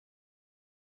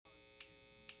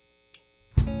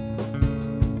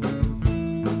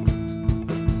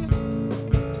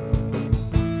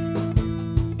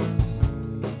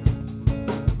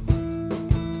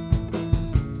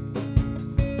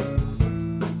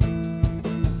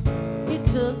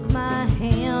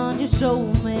You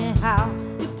showed me how.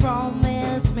 You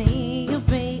promised me you'd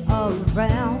be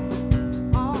around.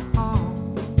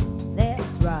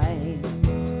 That's right.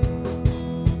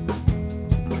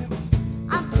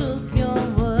 I took your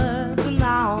words and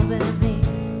I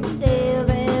believed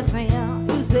everything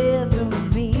you said to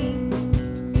me.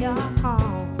 Yeah,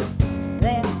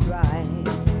 that's right.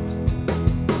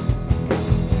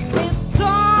 If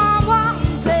someone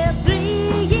said 3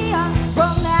 years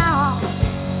from now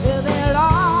it'll be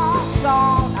long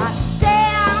gone, I'd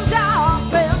stand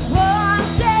up and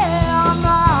punch him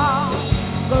out.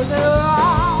 'Cause they're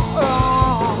all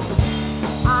wrong.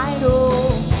 I know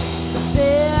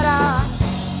that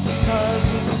 'cause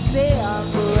you said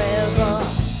forever,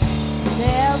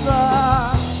 never.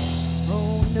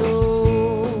 Oh no.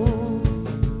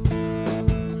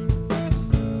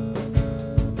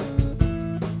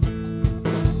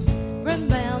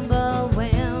 Remember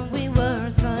when we were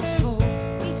such fools,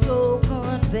 and so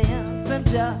convinced and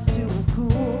just too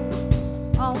cool.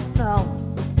 Oh no,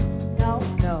 no,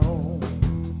 no.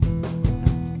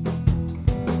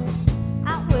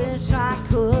 I wish I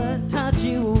could touch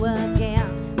you again.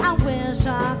 I wish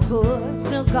I could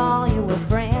still call you a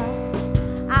friend.